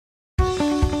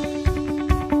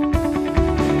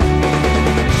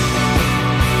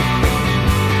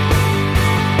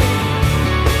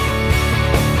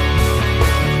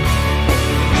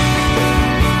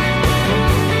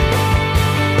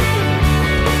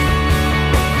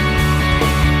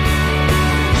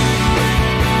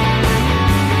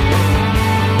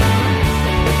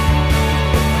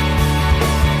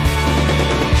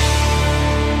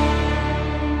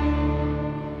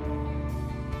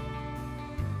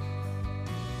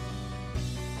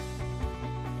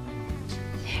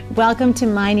Welcome to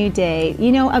My New Day.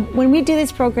 You know, when we do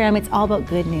this program, it's all about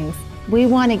good news. We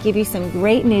want to give you some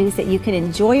great news that you can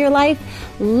enjoy your life,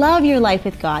 love your life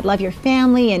with God, love your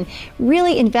family, and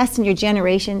really invest in your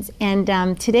generations. And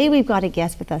today we've got a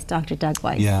guest with us, Dr. Doug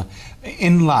Weiss. Yeah.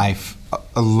 In life,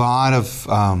 a lot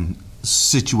of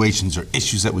situations or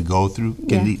issues that we go through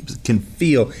can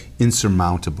feel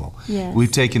insurmountable. Yes.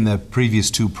 We've taken the previous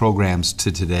two programs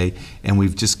to today, and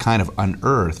we've just kind of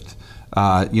unearthed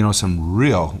some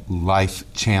real life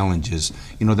challenges,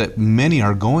 that many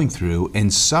are going through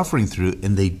and suffering through,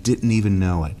 and they didn't even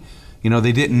know it.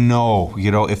 They didn't know,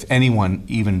 if anyone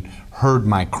even heard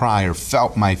my cry or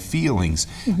felt my feelings.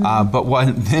 But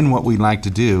what we like to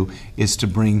do is to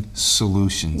bring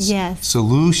solutions. Yes.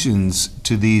 Solutions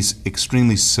to these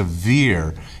extremely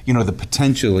severe, the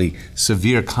potentially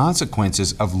severe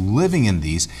consequences of living in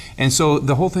these. And so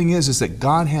the whole thing is that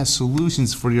God has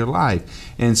solutions for your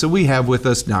life. And so we have with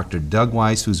us Dr. Doug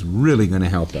Weiss, who's really going to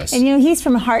help us. And he's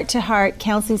from Heart to Heart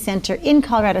Counseling Center in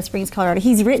Colorado Springs, Colorado.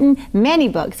 He's written many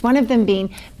books, one of them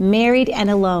being Married and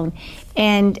Alone.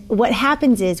 And what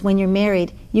happens is when you're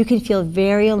married, you can feel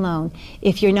very alone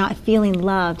if you're not feeling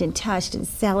loved and touched and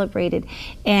celebrated.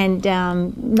 And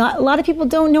a lot of people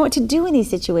don't know what to do in these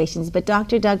situations, but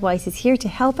Dr. Doug Weiss is here to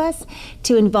help us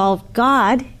to involve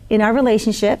God in our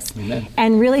relationships. Amen.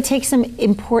 And really take some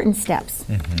important steps.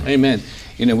 Amen.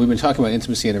 We've been talking about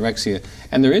intimacy and anorexia,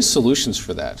 and there is solutions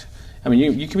for that. I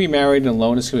mean, you can be married and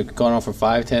alone. It's gone on for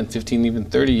 5, 10, 15, even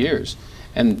 30 years.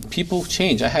 And people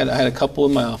change. I had a couple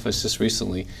in my office just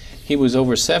recently. He was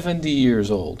over 70 years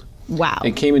old. Wow.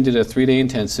 They came and did a 3-day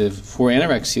intensive for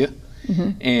anorexia.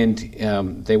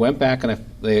 And they went back and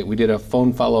we did a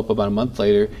phone follow-up about a month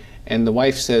later. And the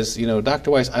wife says,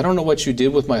 Dr. Weiss, I don't know what you did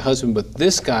with my husband, but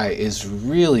this guy is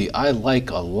really, I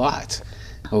like a lot.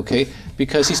 Okay?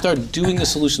 Because he started doing the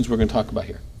solutions we're going to talk about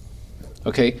here.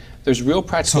 Okay, there's real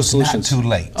practical solutions. So it's not too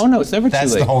late. Oh no, it's never too late.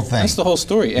 That's the whole thing. That's the whole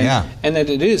story. And, and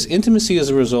that it is, intimacy is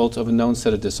a result of a known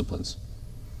set of disciplines.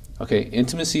 Okay,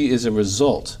 intimacy is a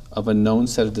result of a known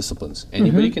set of disciplines.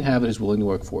 Anybody can have it who's willing to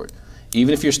work for it.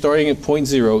 Even if you're starting at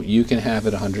 0.0, you can have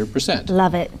it 100%.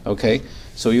 Love it. Okay,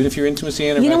 so even if you're intimacy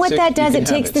anorexic, you know what that does? It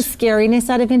takes the scariness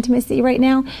out of intimacy right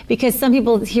now, because some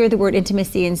people hear the word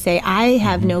intimacy and say, I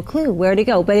have no clue where to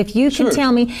go. But if you can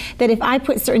tell me that if I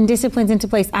put certain disciplines into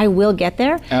place, I will get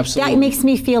there, that makes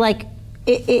me feel like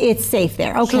it's safe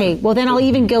there. Okay, well then I'll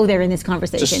even go there in this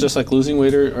conversation. Just like losing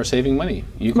weight or saving money.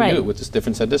 You can do it with this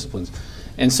different set of disciplines.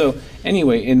 And so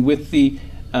anyway, and with the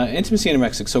intimacy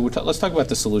anorexic, so let's talk about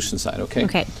the solution side, okay?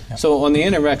 Okay. So on the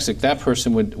anorexic, that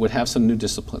person would have some new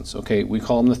disciplines, okay? We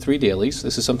call them the 3 dailies.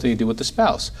 This is something you do with the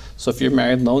spouse. So if you're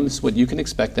married alone, this is what you can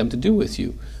expect them to do with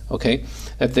you, okay?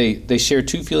 That they share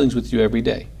 2 feelings with you every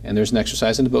day. And there's an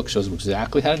exercise in the book, shows them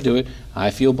exactly how to do it. I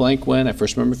feel blank when, I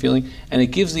first remember feeling. And it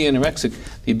gives the anorexic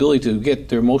the ability to get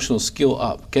their emotional skill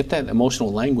up, get that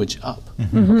emotional language up,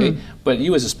 okay? But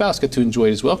you as a spouse get to enjoy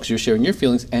it as well because you're sharing your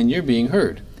feelings and you're being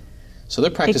heard. So they're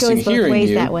practicing hearing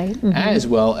you that way. as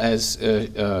well as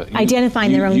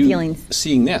identifying their own feelings,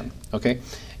 seeing them. Okay,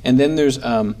 and then there's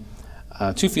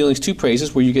 2 feelings, 2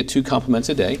 praises, where you get 2 compliments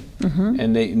a day,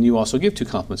 and you also give 2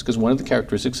 compliments, because one of the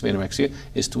characteristics of anorexia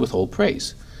is to withhold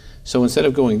praise. So instead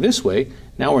of going this way,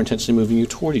 now we're intentionally moving you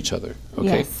toward each other.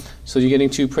 Okay, yes. So you're getting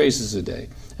 2 praises a day.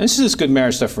 And this is just good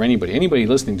marriage stuff for anybody. Anybody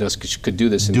listening to us could do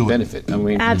this and benefit. I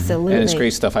mean, absolutely. And it's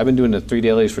great stuff. I've been doing the 3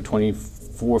 dailies for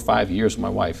 24 or 5 years with my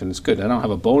wife, and it's good. I don't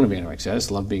have a bone of anorexia. I just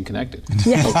love being connected.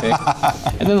 Okay?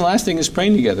 And then the last thing is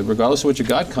praying together, regardless of what your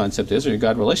God concept is or your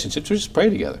God relationships. We just pray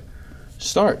together.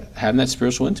 Start having that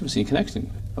spiritual intimacy and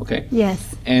connection. Okay.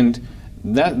 Yes. And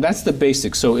that's the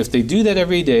basics. So if they do that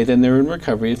every day, then they're in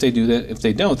recovery. If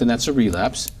they don't, then that's a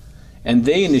relapse, and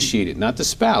they initiate it, not the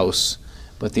spouse,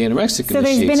 but the anorexic. So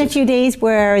there's been a few days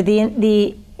where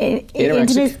the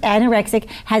anorexic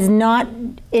has not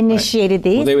initiated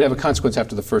these. Well, they would have a consequence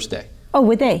after the first day. Oh,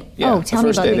 would they? Yeah, oh, tell me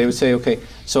about it. The first day, they would say, okay,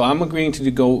 so I'm agreeing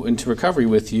to go into recovery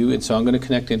with you, and so I'm going to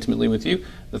connect intimately with you,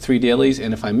 the 3 dailies,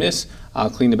 and if I miss, I'll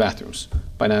clean the bathrooms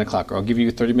by 9 o'clock, or I'll give you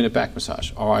a 30-minute back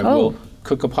massage, or I will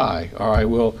cook a pie, or I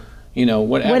will,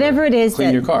 whatever it is,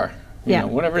 clean your car,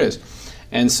 whatever it is.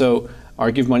 And so, or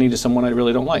give money to someone I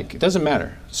really don't like. It doesn't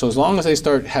matter. So as long as they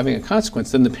start having a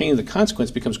consequence, then the pain of the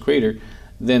consequence becomes greater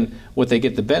than what they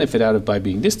get the benefit out of by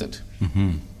being distant.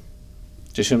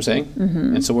 Do you see what I'm saying?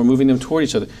 And so we're moving them toward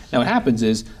each other. Now what happens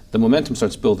is the momentum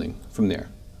starts building from there,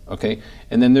 okay?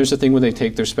 And then there's a thing where they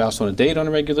take their spouse on a date on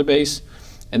a regular basis,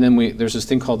 and then there's this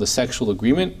thing called the sexual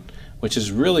agreement, which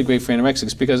is really great for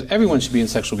anorexics because everyone should be in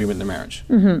sexual agreement in their marriage.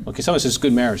 Okay, some of it's just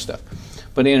good marriage stuff.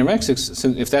 But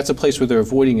anorexics, if that's a place where they're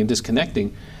avoiding and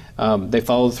disconnecting, They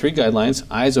follow the 3 guidelines: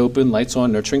 eyes open, lights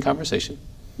on, nurturing conversation.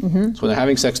 So when they're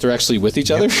having sex, they're actually with each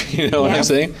other. You know what I'm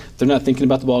saying? They're not thinking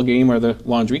about the ball game or the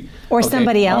laundry. Or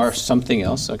somebody else. Or something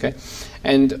else, okay?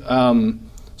 And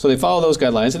so they follow those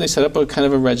guidelines, and they set up a kind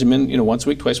of a regimen, you know, once a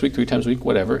week, twice a week, 3 times a week,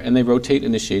 whatever, and they rotate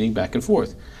initiating back and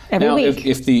forth. Every now, week.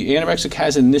 If the anorexic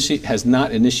has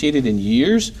not initiated in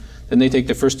years, then they take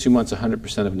the first 2 months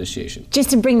 100% of initiation. Just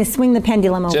to swing the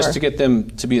pendulum over. Just to get them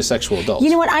to be a sexual adult. You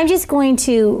know what? I'm just going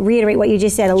to reiterate what you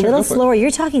just said a little go for it. slower.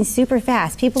 You're talking super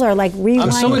fast. People are like rewinding.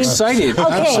 I'm so excited. Okay.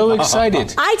 I'm so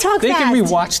excited. I talk They fast. can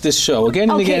rewatch this show again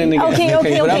and again and again.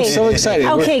 Okay. But I'm so excited.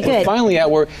 Okay, we're good. finally at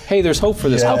where, hey, there's hope for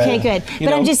this. Okay, good. You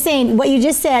But know? I'm just saying, what you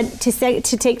just said,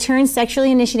 to take turns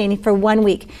sexually initiating for 1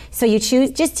 week. So you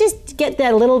choose, just get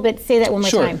that a little bit, say that one more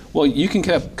Sure. time. Well, you can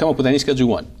come up with any schedule you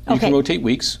want. You Okay. can rotate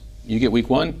weeks. You get week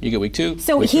 1, you get week 2.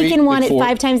 So week he 3, can want week it 4.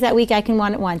 5 times that week, I can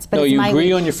want it once. But No, it's you my agree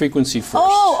week. on your frequency first.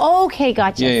 Oh, okay,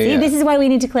 gotcha. Yeah, See, yeah. this is why we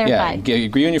need to clarify. Yeah, you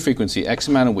agree on your frequency, X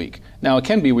amount a week. Now, it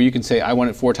can be where you can say, I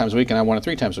want it 4 times a week and I want it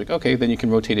 3 times a week. Okay, then you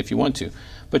can rotate if you want to.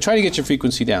 But try to get your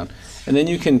frequency down. And then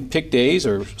you can pick days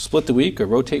or split the week or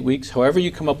rotate weeks. However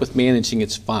you come up with managing,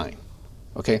 it's fine.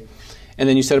 Okay? And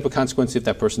then you set up a consequence if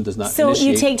that person does not So initiate.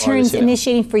 you take or turns they say no.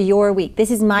 initiating for your week. This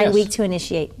is my Yes. week to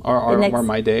initiate. Or The next-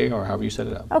 my day, or however you set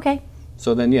it up. Okay.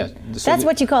 So then, yes. That's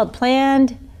what you call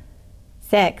planned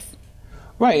sex.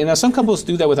 Right, and now some couples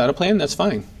do that without a plan, that's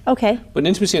fine. Okay. But in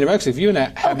intimacy anorexic, if you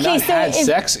have Okay, not so had if-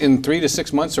 sex in 3 to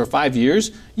 6 months or 5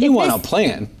 years, you If want this- a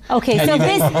plan. Okay, and so you,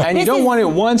 this- and you this don't is- want it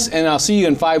once and I'll see you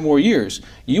in 5 more years.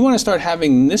 You want to start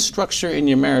having this structure in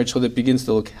your marriage so that it begins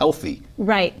to look healthy.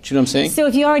 Right. Do you know what I'm saying? So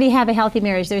if you already have a healthy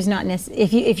marriage, there's not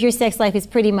if your sex life is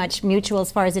pretty much mutual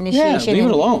as far as initiation. Yeah, leave it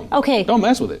and- alone. Okay. Don't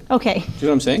mess with it. Okay. Do you know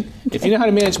what I'm saying? If you know how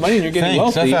to manage money and you're getting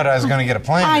Thanks. I wealthy, thought I was going to get a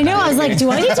plan. I know. tonight. I was like, do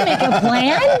I need to make a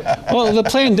plan? well, the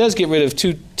plan does get rid of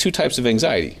two types of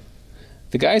anxiety.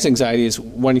 The guy's anxiety is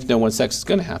wanting to know when sex is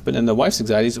going to happen, and the wife's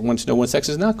anxiety is wanting to know when sex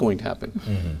is not going to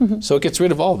happen. So it gets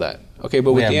rid of all that. Okay,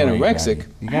 but with We the have no anorexic, anxiety.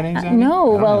 You got anxiety? No.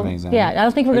 I don't Well, have anxiety. yeah. I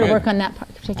don't think we're going to Okay. work on that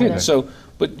part particular. so,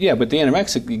 but the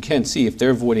anorexic, you can see if they're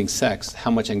avoiding sex,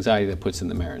 how much anxiety that puts in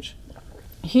the marriage.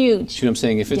 Huge. See what I'm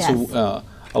saying? If it's Yes.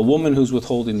 a woman who's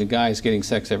withholding, the guy's getting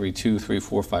sex every 2, 3,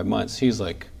 4, 5 months, he's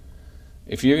like,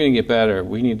 if you're going to get better,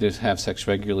 we need to have sex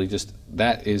regularly. Just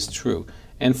that is true.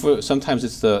 And for sometimes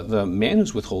it's the man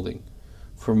who's withholding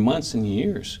for months and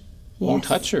years. Won't Yes.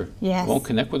 touch her. Yes. Won't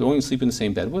connect with her. Won't even sleep in the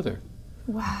same bed with her.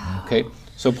 Wow. Okay.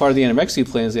 So part of the anorexia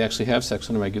plan is they actually have sex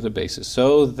on a regular basis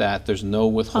so that there's no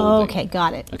withholding. Okay,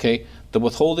 got it. Okay, the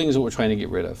withholding is what we're trying to get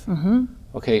rid of.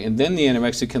 Okay, and then the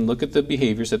anorexic can look at the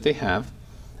behaviors that they have,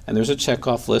 and there's a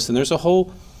checkoff list, and there's a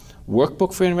whole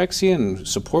workbook for anorexia and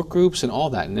support groups and all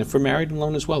that. And if for married and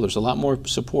alone as well, there's a lot more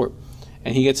support.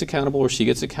 And he gets accountable or she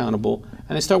gets accountable,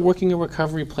 and they start working a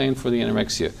recovery plan for the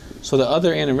anorexia, so the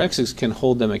other anorexics can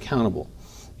hold them accountable.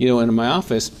 You know, and in my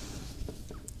office,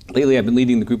 lately I've been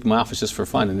leading the group in my office just for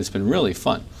fun, and it's been really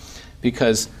fun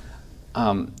because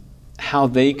how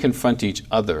they confront each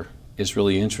other is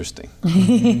really interesting.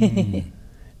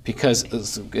 Because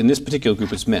in this particular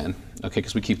group, it's men, okay,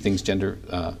 because we keep things gender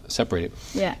separated.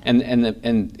 Yeah.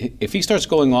 And if he starts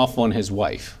going off on his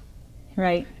wife,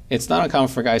 Right. it's not uncommon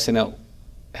for a guy to say, now,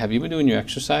 have you been doing your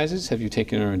exercises? Have you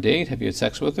taken her on a date? Have you had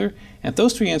sex with her? And if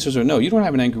those 3 answers are no, you don't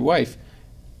have an angry wife.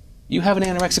 You have an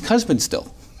anorexic husband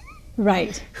still,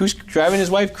 Right. who's driving his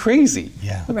wife crazy.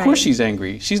 Yeah. Of Right. course she's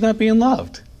angry. She's not being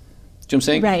loved. Do you know what I'm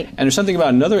saying? Right. And there's something about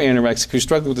another anorexic who's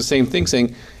struggling with the same thing,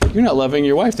 saying, you're not loving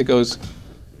your wife, that goes,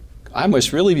 I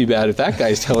must really be bad if that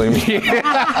guy's telling me. You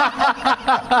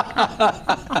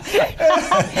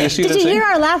see what Did I'm you saying? hear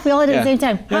our laugh? We all did at the Yeah.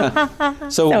 same time. Yeah.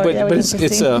 So, Sorry, that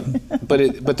but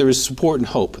was but there is support and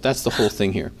hope. That's the whole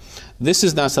thing here. This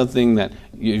is not something that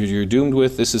you're doomed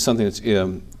with. This is something that's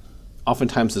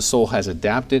oftentimes the soul has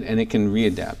adapted, and it can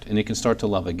readapt, and it can start to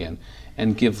love again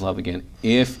and give love again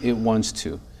if it wants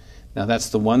to. Now that's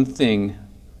the one thing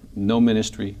no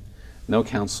ministry, no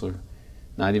counselor,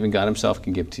 not even God himself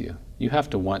can give to you. You have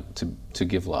to want to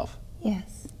give love.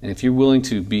 Yes. And if you're willing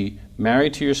to be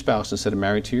married to your spouse instead of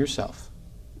married to yourself,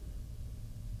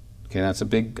 okay, that's a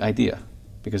big idea,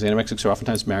 because anorexics are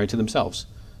oftentimes married to themselves.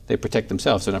 They protect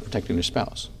themselves, they're not protecting their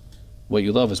spouse. What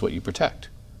you love is what you protect.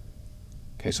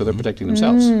 Okay, so they're protecting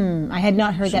themselves. I had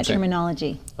not heard that Okay.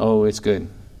 terminology. Oh, it's good.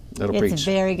 That'll It's preach.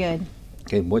 very good.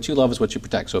 Okay, what you love is what you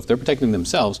protect. So if they're protecting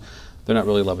themselves, they're not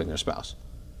really loving their spouse.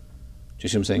 Do you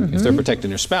see what I'm saying? If they're protecting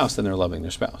their spouse, then they're loving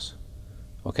their spouse.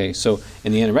 Okay, so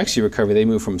in the anorexia recovery, they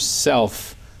move from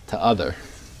self to other.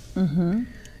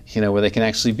 You know, where they can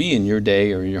actually be in your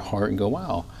day or in your heart and go,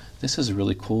 wow, this is a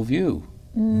really cool view.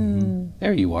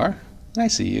 There you are. I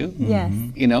see you. Yes.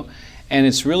 You know, and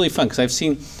it's really fun because I've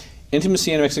seen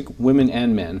intimacy anorexic women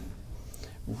and men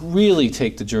really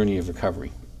take the journey of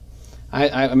recovery.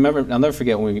 I remember, I'll never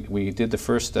forget when we did the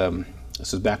first,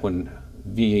 this was back when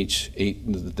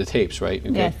VH8, the tapes, right?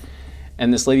 Okay. Yes.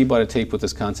 And this lady bought a tape with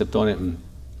this concept on it, and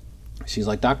she's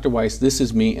like, Dr. Weiss, this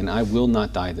is me, and I will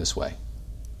not die this way.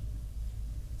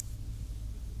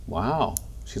 Wow.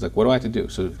 She's like, what do I have to do?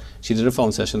 So she did a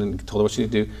phone session and told her what she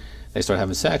had to do. They started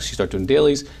having sex. She started doing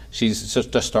dailies. She's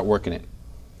just start working it.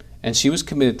 And she was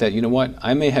committed that, you know what,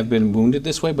 I may have been wounded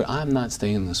this way, but I'm not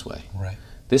staying this way. Right.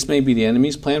 This may be the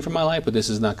enemy's plan for my life, but this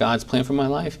is not God's plan for my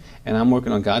life. And I'm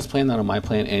working on God's plan, not on my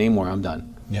plan anymore. I'm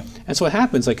done. Yep. And so what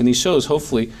happens, like in these shows,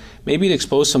 hopefully, maybe it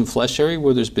expose some flesh area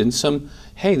where there's been some,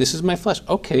 hey, this is my flesh.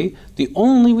 Okay, the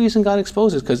only reason God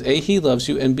exposes is because A, He loves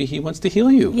you, and B, He wants to heal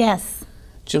you. Yes. Do you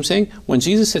know what I'm saying? When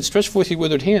Jesus said, stretch forth your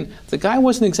withered hand, the guy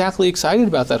wasn't exactly excited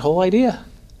about that whole idea.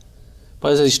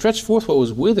 But as he stretched forth what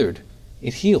was withered,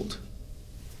 it healed.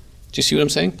 Do you see what I'm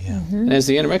saying? Yeah. And as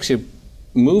the anorexia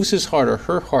moves his heart or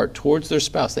her heart towards their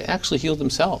spouse, they actually heal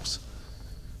themselves.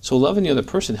 So loving the other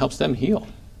person helps them heal.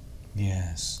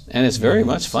 Yes. And it's very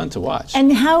much fun to watch.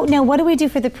 And how, now what do we do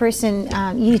for the person,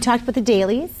 you talked about the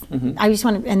dailies, I just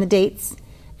want to, and the dates,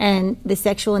 and the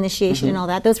sexual initiation and all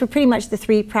that. Those were pretty much the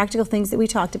 3 practical things that we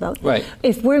talked about. Right.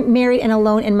 If we're married and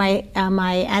alone and the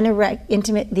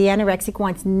anorexic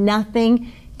wants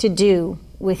nothing to do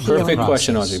with healing. Perfect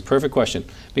question, Audrey. Perfect question.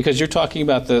 Because you're talking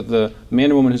about the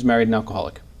man or woman who's married an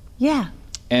alcoholic. Yeah.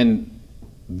 And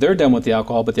they're done with the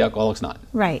alcohol, but the alcoholic's not.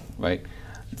 Right. Right.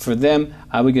 For them,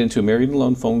 I would get into a married and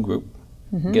alone phone group,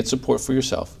 get support for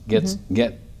yourself,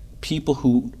 get people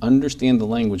who understand the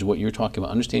language of what you're talking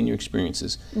about, understand your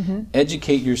experiences,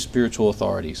 educate your spiritual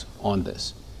authorities on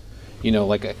this. You know,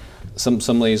 like some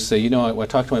ladies say, you know, I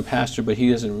talked to my pastor, but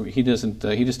he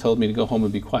just told me to go home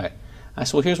and be quiet. I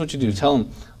said, well, here's what you do. Tell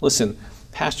him, listen,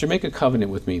 pastor, make a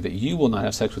covenant with me that you will not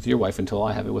have sex with your wife until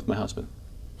I have it with my husband.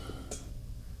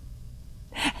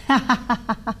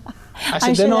 I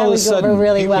said, then all of a sudden,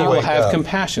 really people well. will have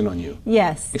compassion on you.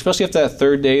 Yes. Especially after that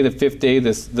 3rd day, the 5th day,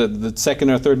 the 2nd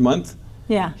or 3rd month.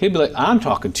 Yeah. He'd be like, I'm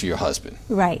talking to your husband.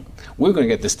 Right. We're going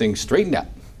to get this thing straightened out.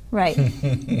 Right.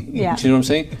 Yeah. Do you know what I'm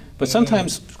saying? But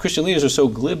sometimes Christian leaders are so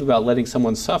glib about letting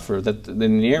someone suffer that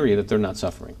in the area that they're not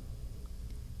suffering.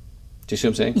 Do you see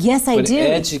what I'm saying? Yes, I do. But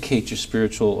educate your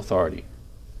spiritual authority.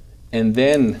 And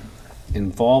then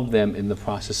involve them in the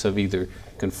process of either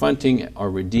confronting or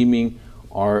redeeming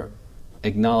or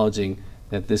acknowledging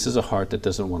that this is a heart that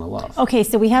doesn't want to love. Okay,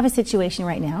 so we have a situation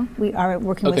right now. We are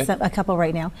working with a couple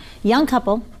right now. Young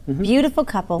couple, beautiful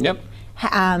couple. Yep.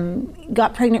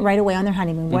 Got pregnant right away on their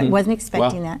honeymoon. Wasn't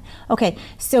expecting that. Okay,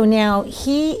 so now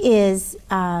he is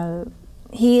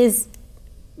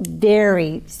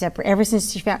very separate. Ever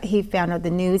since he found out the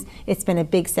news, it's been a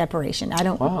big separation. I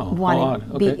don't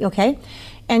want to be okay.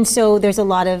 And so there's a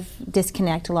lot of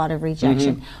disconnect, a lot of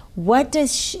rejection. What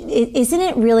does isn't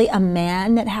it really a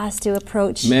man that has to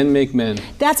approach? Men make men.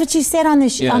 That's what you said on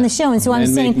the on the show, and so I'm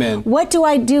saying, what do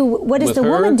I do? What does the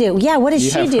woman do? Yeah, what does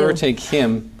she do? You have her take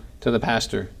him to the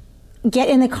pastor. Get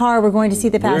in the car. We're going to see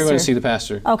the pastor. We're going to see the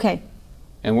pastor. Okay.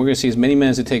 And we're going to see as many men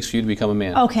as it takes for you to become a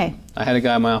man. Okay. I had a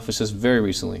guy in my office just very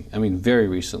recently. I mean, very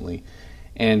recently,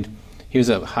 and he was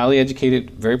a highly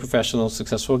educated, very professional,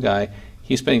 successful guy.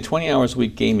 He's spending 20 hours a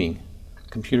week gaming,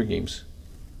 computer games.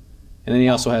 And then he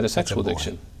also had a sexual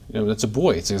addiction. You know, that's a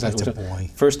boy. It's exactly that's a boy.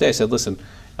 First day I said, listen,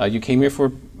 you came here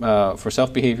for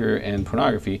self-behavior and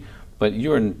pornography, but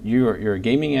you're a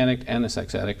gaming addict and a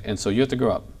sex addict, and so you have to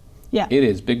grow up. Yeah. It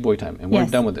is big boy time, and we're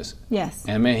done with this. Yes.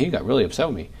 And man, he got really upset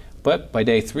with me. But by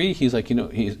day 3, he's like, you know,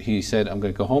 he said, I'm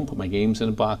going to go home, put my games in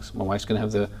a box. My wife's going to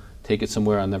have to take it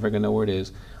somewhere. I'm never going to know where it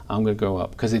is. I'm going to grow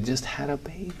up. Because he just had a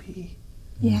baby.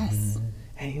 Yes.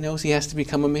 And he knows he has to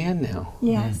become a man now.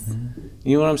 Yes.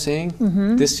 You know what I'm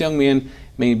saying? This young man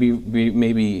may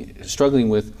be struggling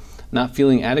with not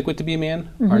feeling adequate to be a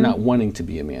man or not wanting to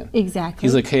be a man. Exactly.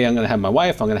 He's like, hey, I'm going to have my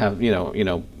wife. I'm going to have, you know, we're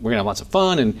going to have lots of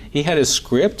fun. And he had his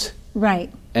script.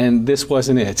 Right. And this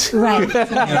wasn't it. Right.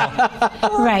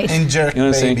 Right. And jerk, you know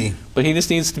what I'm baby. saying? But he just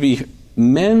needs to be,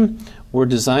 men were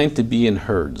designed to be in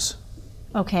herds.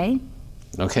 Okay.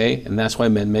 Okay? And that's why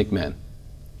men make men.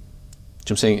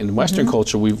 I'm saying in Western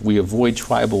culture, we avoid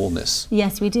tribalness.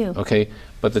 Yes, we do. Okay?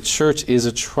 But the church is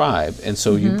a tribe. And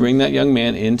so you bring that young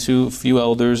man into a few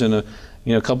elders and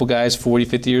a couple guys 40,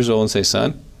 50 years old and say,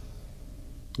 son,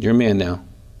 you're a man now.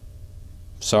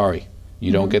 Sorry.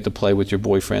 You don't get to play with your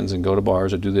boyfriends and go to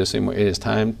bars or do this anymore. It is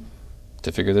time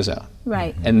to figure this out.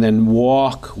 Right. And then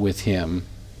walk with him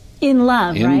in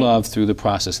love, in love through the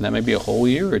process. And that may be a whole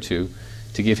year or two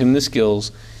to give him the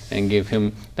skills and give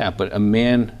him that. But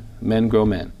men grow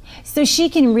men. So she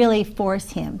can really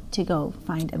force him to go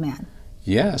find a man.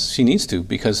 Yes, she needs to,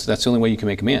 because that's the only way you can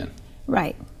make a man.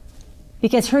 Right.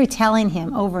 Because her telling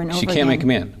him over and over She again. can't make a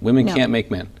man. Women No. can't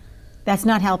make men. That's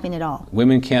not helping at all.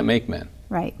 Women can't make men.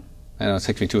 Right. I know it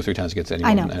takes me 2 or 3 times to get to any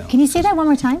I know. woman. Can you say that one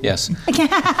more time? Yes.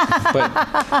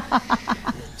 But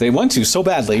they want to so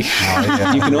badly.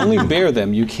 You can only bear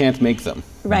them. You can't make them.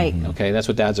 Right. Okay, that's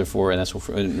what dads are for, and that's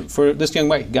what for this young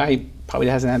guy. He probably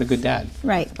hasn't had a good dad.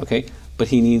 Right. Okay, but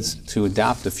he needs to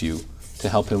adopt a few to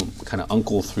help him kind of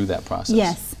uncle through that process.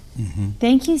 Yes.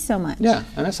 Thank you so much. Yeah,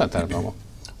 and that's not that abnormal.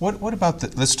 What about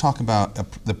let's talk about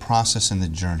the process and the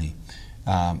journey.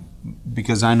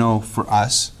 Because I know for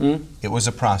us, it was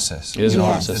a process. It is a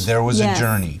Yes. process. There was Yes. a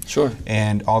journey. Sure.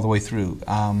 And all the way through.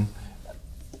 Are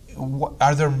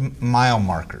there mile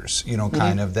markers,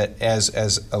 kind of, that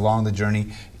as along the journey,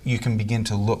 you can begin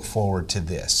to look forward to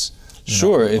this?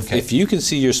 Sure. If you can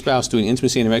see your spouse doing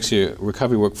intimacy and anorexia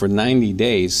recovery work for 90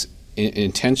 days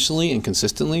intentionally and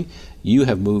consistently, you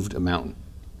have moved a mountain.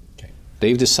 Okay.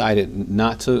 They've decided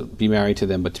not to be married to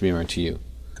them, but to be married to you.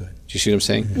 Good. Do you see what I'm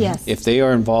saying? Yes. If they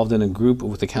are involved in a group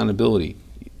with accountability,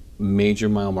 major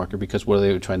mile marker, because what are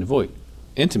they trying to avoid?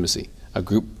 Intimacy. A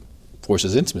group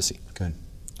forces intimacy. Good.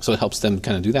 So it helps them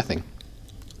kind of do that thing.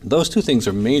 Those 2 things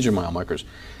are major mile markers.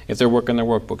 If they're working their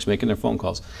workbooks, making their phone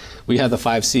calls. We have the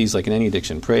 5 C's like in any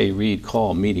addiction: pray, read,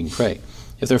 call, meeting, pray.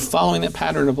 If they're following that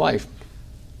pattern of life,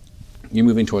 you're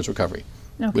moving towards recovery.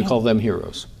 Okay. We call them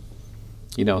heroes.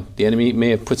 The enemy may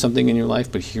have put something in your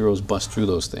life, but heroes bust through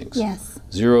those things. Yes.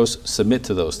 Zeros submit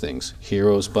to those things.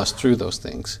 Heroes bust through those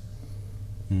things.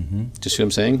 Do you see what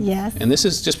I'm saying? Yes. And this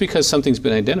is just because something's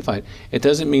been identified, it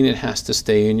doesn't mean it has to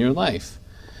stay in your life.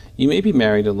 You may be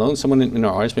married alone. Someone in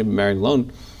our audience may be married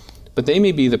alone, but they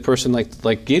may be the person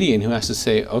like Gideon who has to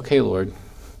say, okay, Lord,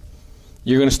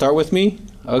 you're going to start with me?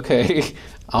 Okay,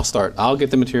 I'll start. I'll get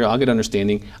the material. I'll get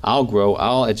understanding. I'll grow.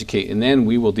 I'll educate, and then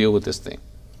we will deal with this thing.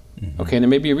 Okay, and there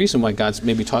may be a reason why God's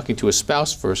maybe talking to a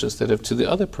spouse first instead of to the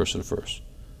other person first.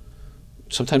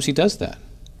 Sometimes he does that.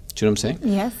 Do you know what I'm saying?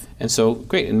 Yes. And so,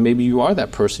 great, and maybe you are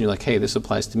that person. You're like, hey, this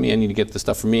applies to me. I need to get the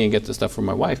stuff for me and get the stuff for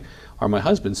my wife or my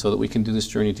husband so that we can do this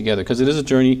journey together. Because it is a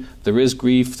journey. There is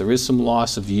grief. There is some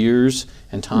loss of years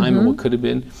and time and what could have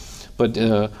been. But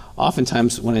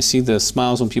oftentimes when I see the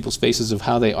smiles on people's faces of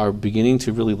how they are beginning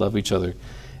to really love each other,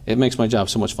 it makes my job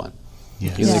so much fun.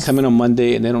 Yes. They come in on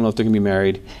Monday and they don't know if they're going to be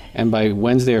married, and by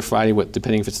Wednesday or Friday,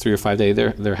 depending if it's 3 or 5 days,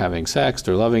 they're having sex,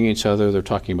 they're loving each other, they're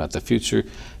talking about the future,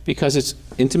 because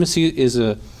intimacy is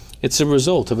a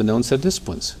result of a known set of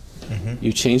disciplines.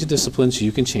 You change the disciplines,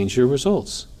 you can change your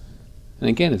results. And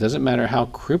again, it doesn't matter how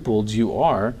crippled you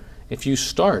are. If you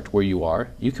start where you are,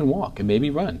 you can walk and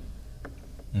maybe run.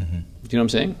 Do you know what I'm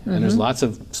saying? And there's lots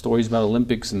of stories about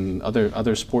Olympics and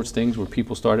other sports things where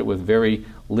people started with very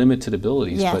limited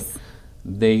abilities, but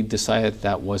they decided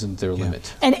that wasn't their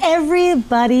limit. And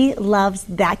everybody loves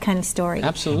that kind of story.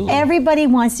 Absolutely. Everybody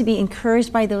wants to be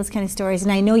encouraged by those kind of stories,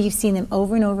 and I know you've seen them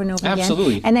over and over and over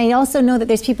Absolutely. again. And I also know that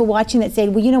there's people watching that say,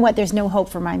 well, you know what, there's no hope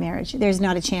for my marriage. There's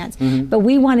not a chance. But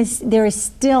we want to, there is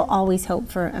still always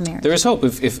hope for a marriage. There is hope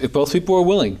if both people are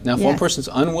willing. Now, if one Yes. person's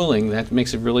unwilling, that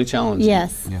makes it really challenging.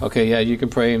 Yes. Yeah. Okay, yeah, you can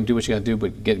pray and do what you got to do,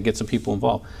 but get some people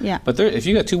involved. Yeah. But if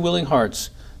you got 2 willing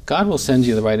hearts, God will send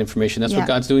you the right information. That's Yeah. what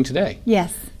God's doing today.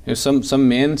 Yes. There's some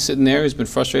man sitting there who's been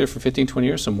frustrated for 15, 20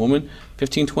 years, some woman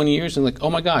 15, 20 years, and like, oh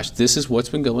my gosh, this is what's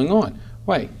been going on.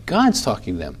 Right, God's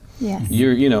talking to them. Yes.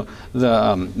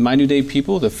 The My New Day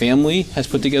people, the family has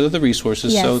put together the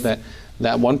resources Yes. so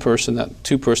that one person, that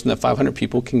 2 person, that 500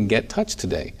 people can get touched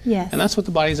today. Yes. And that's what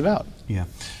the body's about. Yeah.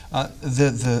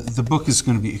 The book is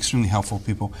going to be extremely helpful,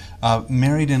 people.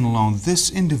 Married and alone,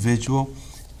 this individual,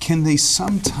 can they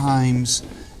sometimes,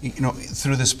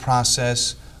 through this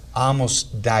process,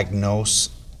 almost diagnose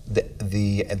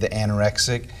the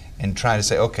anorexic and try to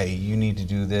say, okay, you need to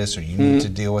do this or you need to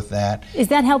deal with that? Is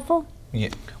that helpful? Yeah.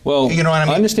 Well, You know what I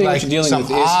mean? understanding Like what you're dealing some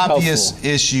with is obvious helpful.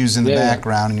 issues in the Yeah.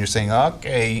 background, and you're saying,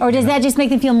 okay. Or does that just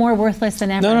make them feel more worthless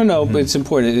than ever? No, but it's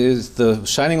important. It is the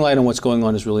shining light on what's going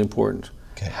on is really important.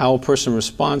 Okay. How a person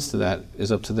responds to that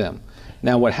is up to them.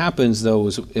 Now, what happens, though,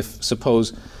 is if,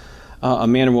 suppose, a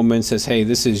man or woman says, hey,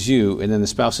 this is you, and then the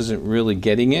spouse isn't really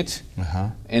getting it,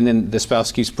 and then the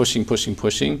spouse keeps pushing,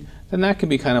 then that could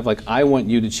be kind of like, I want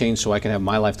you to change so I can have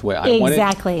my life the way I want it.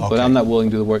 Exactly. But I'm not willing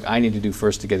to do the work I need to do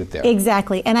first to get it there.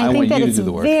 Exactly. And I think want that you to it's do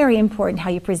the work. very important how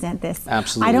you present this.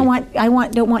 Absolutely. I don't want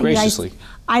you guys. Graciously.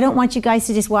 I don't want you guys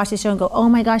to just watch the show and go, "Oh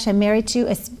my gosh, I'm married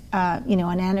to an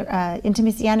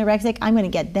intimacy anorexic. I'm going to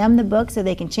get them the book so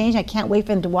they can change. I can't wait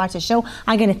for them to watch the show.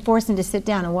 I'm going to force them to sit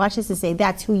down and watch this and say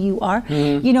that's who you are."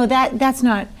 You know, that's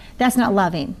not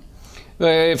loving.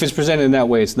 If it's presented in that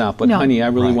way, it's not. But No. honey, I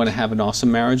really Right. want to have an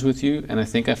awesome marriage with you, and I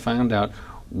think I found out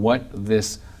what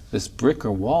this brick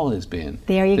or wall has been.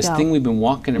 There you this go. thing we've been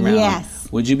walking around. Yes.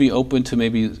 Would you be open to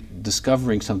maybe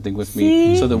discovering something with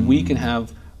me so that we can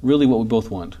have really what we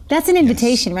both want? That's an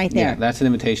invitation right there. Yeah, that's an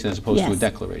invitation as opposed to a Yes.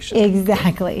 declaration.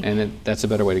 Exactly. And that's a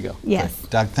better way to go. Yes.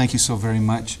 Doug, thank you so very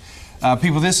much.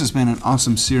 People, this has been an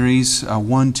awesome series.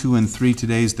 1, 2, and 3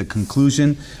 today is the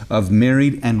conclusion of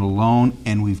Married and Alone,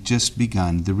 and we've just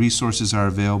begun. The resources are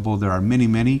available. There are many,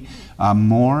 many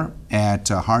more at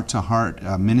Heart to Heart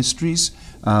Ministries,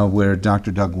 where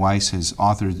Dr. Doug Weiss has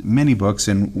authored many books,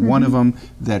 and one of them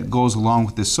that goes along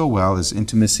with this so well is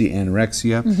Intimacy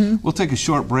Anorexia. We'll take a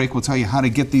short break. We'll tell you how to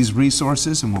get these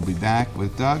resources, and we'll be back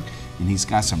with Doug, and he's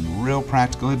got some real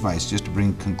practical advice just to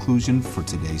bring conclusion for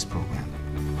today's program.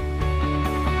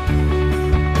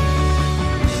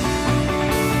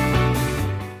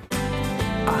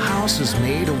 A house is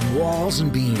made of walls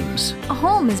and beams. A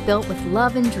home is built with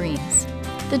love and dreams.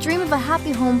 The dream of a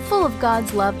happy home full of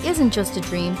God's love isn't just a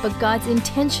dream, but God's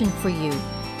intention for you.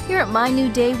 Here at My New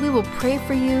Day, we will pray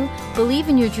for you, believe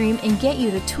in your dream, and get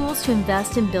you the tools to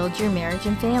invest and build your marriage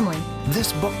and family.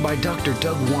 This book by Dr.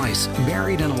 Doug Weiss,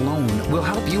 Married and Alone, will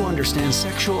help you understand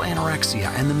sexual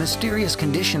anorexia and the mysterious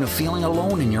condition of feeling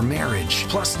alone in your marriage.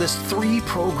 Plus this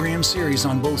 3-program series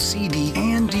on both CD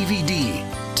and DVD.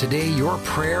 Today, your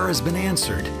prayer has been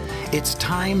answered. It's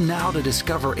time now to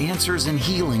discover answers and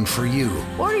healing for you.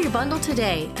 Order your bundle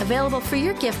today, available for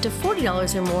your gift of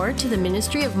 $40 or more to the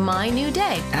ministry of My New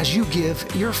Day. As you give,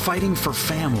 you're fighting for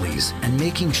families and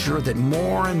making sure that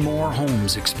more and more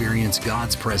homes experience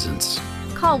God's presence.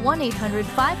 Call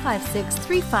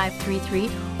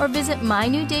 1-800-556-3533 or visit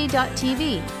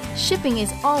mynewday.tv. Shipping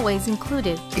is always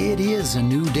included. It is a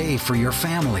new day for your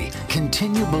family.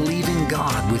 Continue believing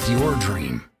God with your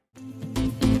dream.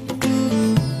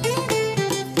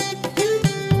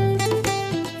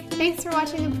 Thanks for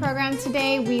watching the program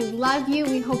today. We love you.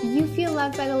 We hope you feel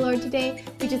loved by the Lord today.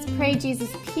 We just pray Jesus'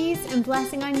 peace and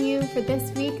blessing on you for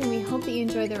this week, and we hope that you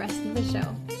enjoy the rest of the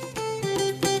show.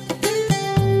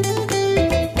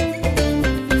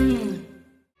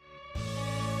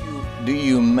 Do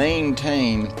you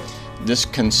maintain this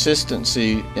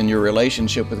consistency in your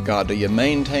relationship with God? Do you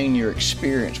maintain your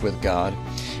experience with God?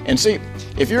 And see,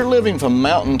 if you're living from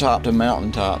mountaintop to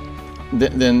mountaintop,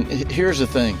 then here's the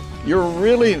thing. You're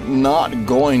really not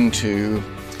going to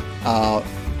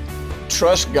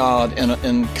trust God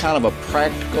in kind of a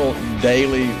practical,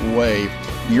 daily way.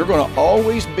 You're going to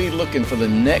always be looking for the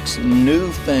next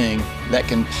new thing that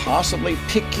can possibly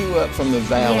pick you up from the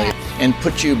valley and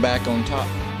put you back on top.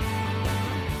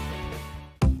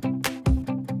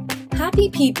 Happy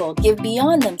people give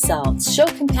beyond themselves, show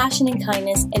compassion and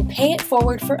kindness, and pay it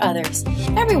forward for others.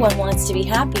 Everyone wants to be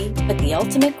happy, but the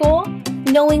ultimate goal?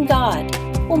 Knowing God.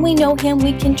 When we know Him,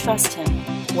 we can trust Him.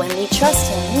 When we trust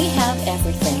Him, we have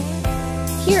everything.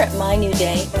 Here at My New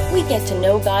Day, we get to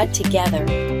know God together.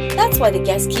 That's why the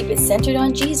guests keep it centered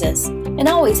on Jesus and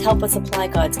always help us apply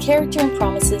God's character and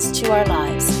promises to our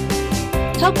lives.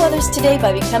 Help others today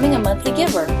by becoming a monthly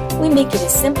giver. We make it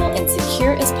as simple and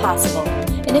secure as possible.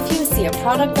 And if you see a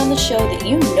product on the show that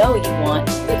you know you want,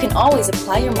 you can always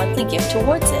apply your monthly gift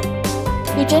towards it.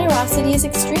 Your generosity is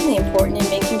extremely important in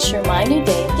making sure My New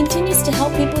Day continues to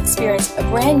help people experience a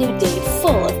brand new day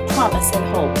full of promise and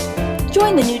hope.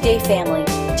 Join the New Day family.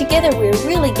 Together we're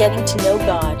really getting to know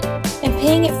God and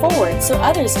paying it forward so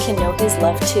others can know His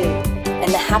love too.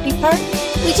 And the happy part?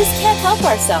 We just can't help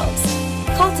ourselves.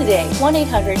 Call today,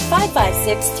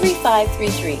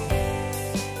 1-800-556-3533.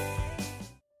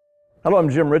 Hello,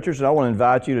 I'm Jim Richards, and I want to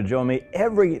invite you to join me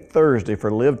every Thursday for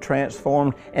Live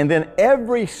Transformed, and then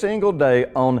every single day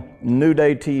on New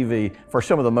Day TV for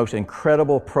some of the most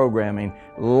incredible programming,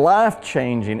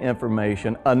 life-changing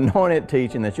information, anointed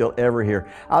teaching that you'll ever hear.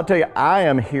 I'll tell you, I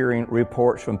am hearing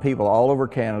reports from people all over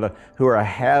Canada who are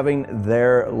having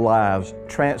their lives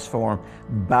transformed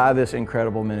by this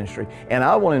incredible ministry. And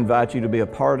I want to invite you to be a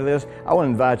part of this. I want to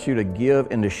invite you to give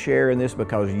and to share in this,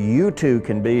 because you too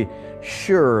can be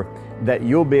sure that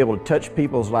you'll be able to touch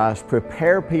people's lives,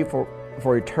 prepare people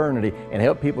for eternity, and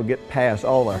help people get past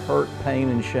all the hurt, pain,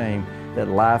 and shame that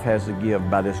life has to give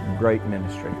by this great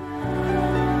ministry.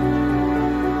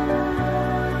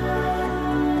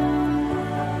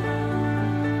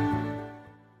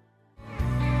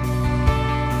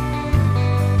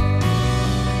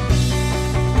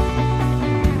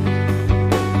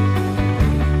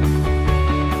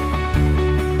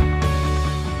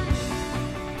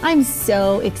 I'm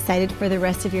so excited for the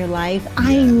rest of your life.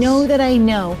 I know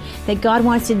that God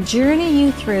wants to journey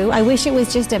you through. I wish it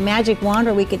was just a magic wand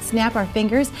where we could snap our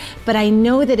fingers, but I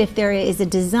know that if there is a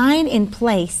design in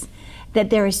place, that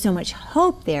there is so much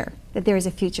hope there, that there is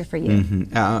a future for you.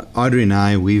 Audrey and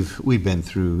I, we've been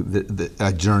through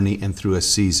a journey and through a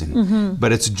season,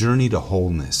 but it's a journey to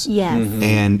wholeness. Yes.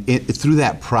 And through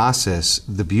that process,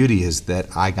 the beauty is that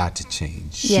I got to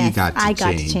change. She got to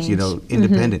change. You know,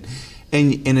 independent.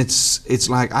 And it's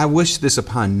like, I wish this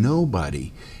upon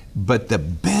nobody, but the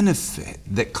benefit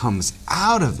that comes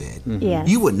out of it,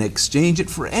 you wouldn't exchange it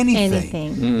for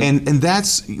anything. And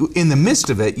that's, in the midst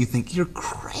of it, you think, you're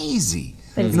crazy.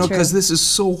 You know, because this is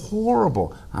so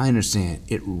horrible. I understand.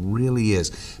 It really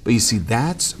is. But you see,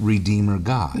 that's Redeemer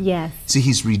God. Yes. See,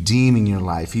 He's redeeming your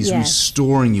life. He's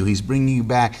restoring you. He's bringing you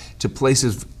back to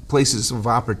places of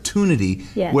opportunity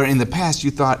where in the past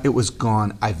you thought it was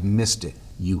gone. I've missed it.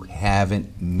 You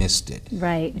haven't missed it.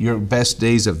 Right. Your best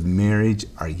days of marriage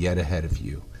are yet ahead of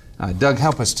you. Doug,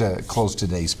 help us to close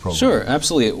today's program. Sure,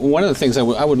 absolutely. One of the things I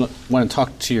would want to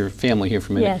talk to your family here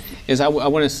for a minute is I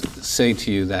want to say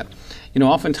to you that, you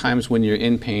know, oftentimes when you're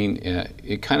in pain,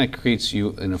 it kind of creates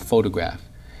you in a photograph.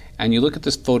 And you look at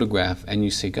this photograph and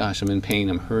you say, gosh, I'm in pain,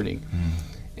 I'm hurting.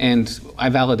 And I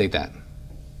validate that.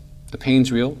 The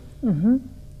pain's real.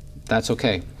 That's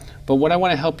okay. But what I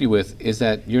want to help you with is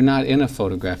that you're not in a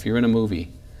photograph, you're in a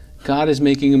movie. God is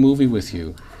making a movie with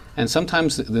you. And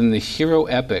sometimes in the hero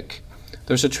epic,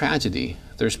 there's a tragedy,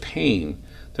 there's pain,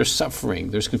 there's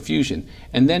suffering, there's confusion.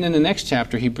 And then in the next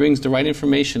chapter, He brings the right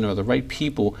information or the right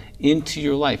people into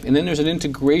your life. And then there's an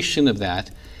integration of that.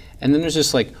 And then there's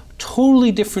this like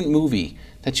totally different movie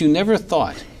that you never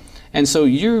thought. And so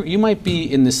you might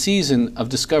be in the season of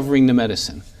discovering the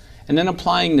medicine and then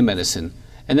applying the medicine.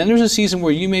 And then there's a season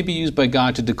where you may be used by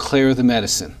God to declare the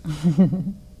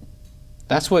medicine.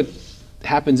 That's what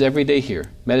happens every day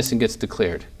here. Medicine gets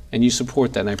declared. And you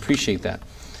support that, and I appreciate that.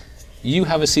 You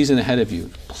have a season ahead of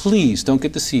you. Please don't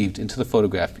get deceived into the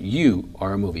photograph. You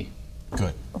are a movie.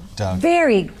 Good. Doug.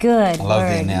 Very good. I love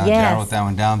the analogy. I wrote that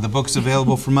one down. The book's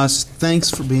available from us. Thanks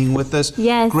for being with us.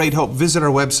 Yes. Great hope. Visit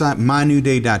our website,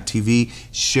 mynewday.tv.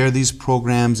 Share these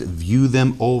programs, view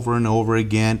them over and over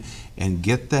again, and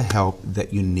get the help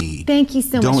that you need. Thank you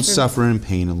so much. Don't suffer in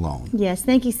pain alone. Yes,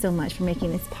 thank you so much for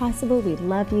making this possible. We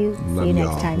love you. Love See you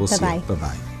y'all. next time. We'll Bye-bye.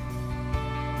 Bye-bye.